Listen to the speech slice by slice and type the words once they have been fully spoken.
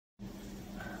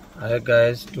Hi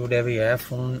guys, today we have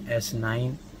phone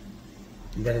S9.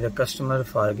 There is a customer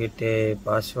forget a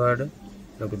password.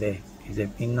 Look, there is a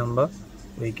pin number.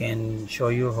 We can show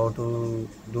you how to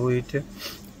do it.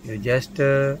 You just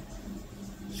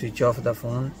switch off the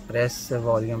phone, press the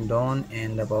volume down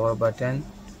and the power button,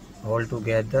 hold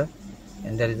together,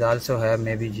 and there is also have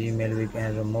maybe Gmail. We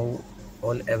can remove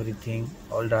everything,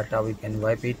 all data. We can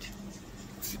wipe it.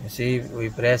 You see, we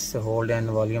press hold and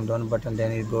volume down button,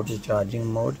 then it go to charging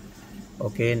mode.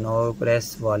 Okay, now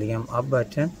press volume up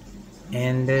button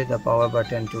and the power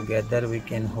button together. We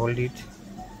can hold it.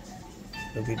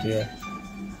 Look it here.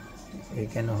 We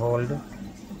can hold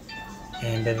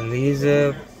and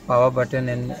release power button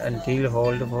and until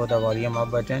hold for the volume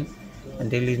up button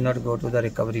until it not go to the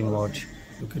recovery mode.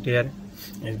 Look it here.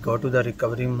 It go to the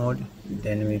recovery mode.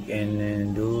 Then we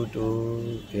can do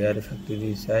to here factory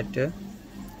reset.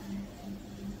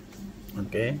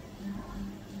 Okay.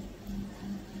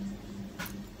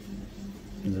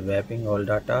 Wiping all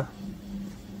data.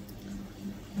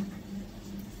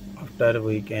 After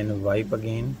we can wipe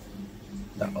again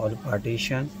the all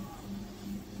partition.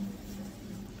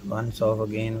 Once off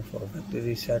again for factory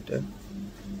reset.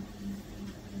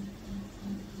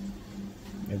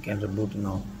 You can reboot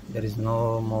now. There is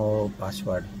no more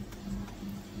password.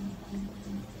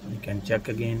 You can check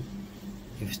again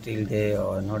if still there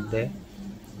or not there.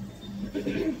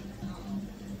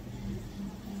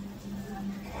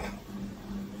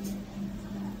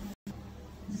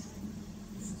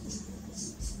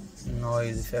 Now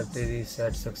is factory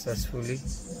reset successfully.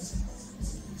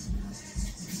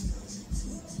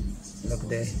 Look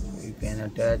there, you can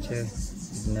attach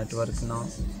this network now.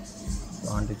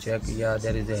 Want to check? Yeah,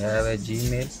 there is have a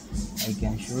Gmail. I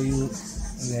can show you a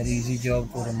very easy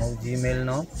job to remove Gmail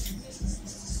now.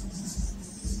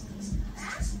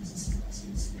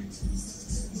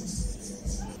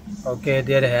 Okay,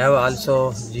 there have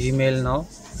also Gmail now.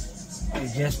 You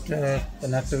just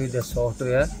connect with the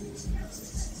software.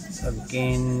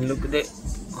 Again, look there.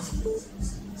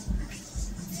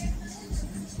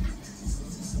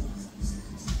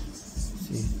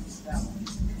 See.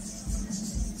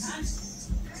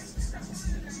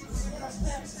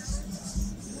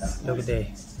 Look there.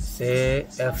 Say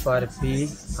FRP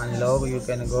unlock. You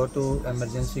can go to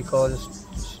emergency call,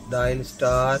 dial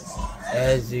star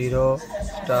 #S0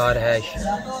 *#.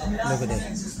 Look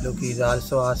there. Look, he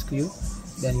also ask you.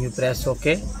 Then you press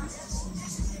OK.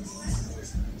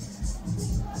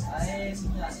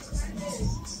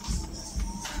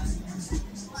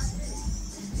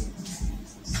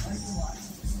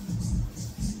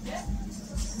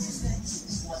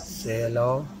 Say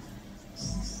allow.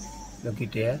 Look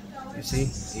it here. You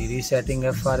see, resetting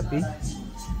FRP.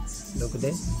 Look there,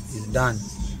 it's done.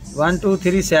 1 2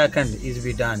 3 seconds is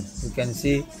be done. You can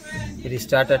see it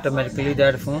start automatically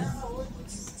that phone,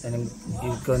 and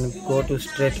you can go to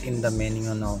straight in the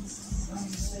menu now.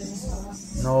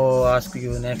 No ask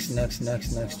you next.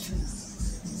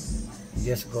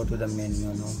 Just go to the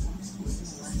menu now.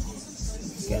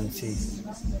 You can see.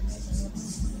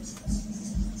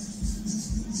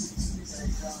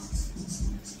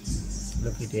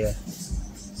 Look it here.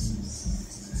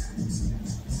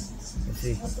 You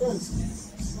see.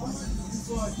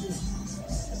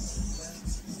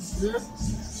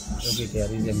 Look it here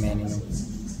is the menu.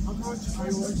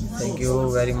 Thank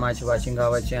you very much watching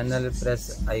our channel.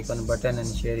 Press icon button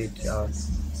and share it out.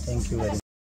 Thank you very much.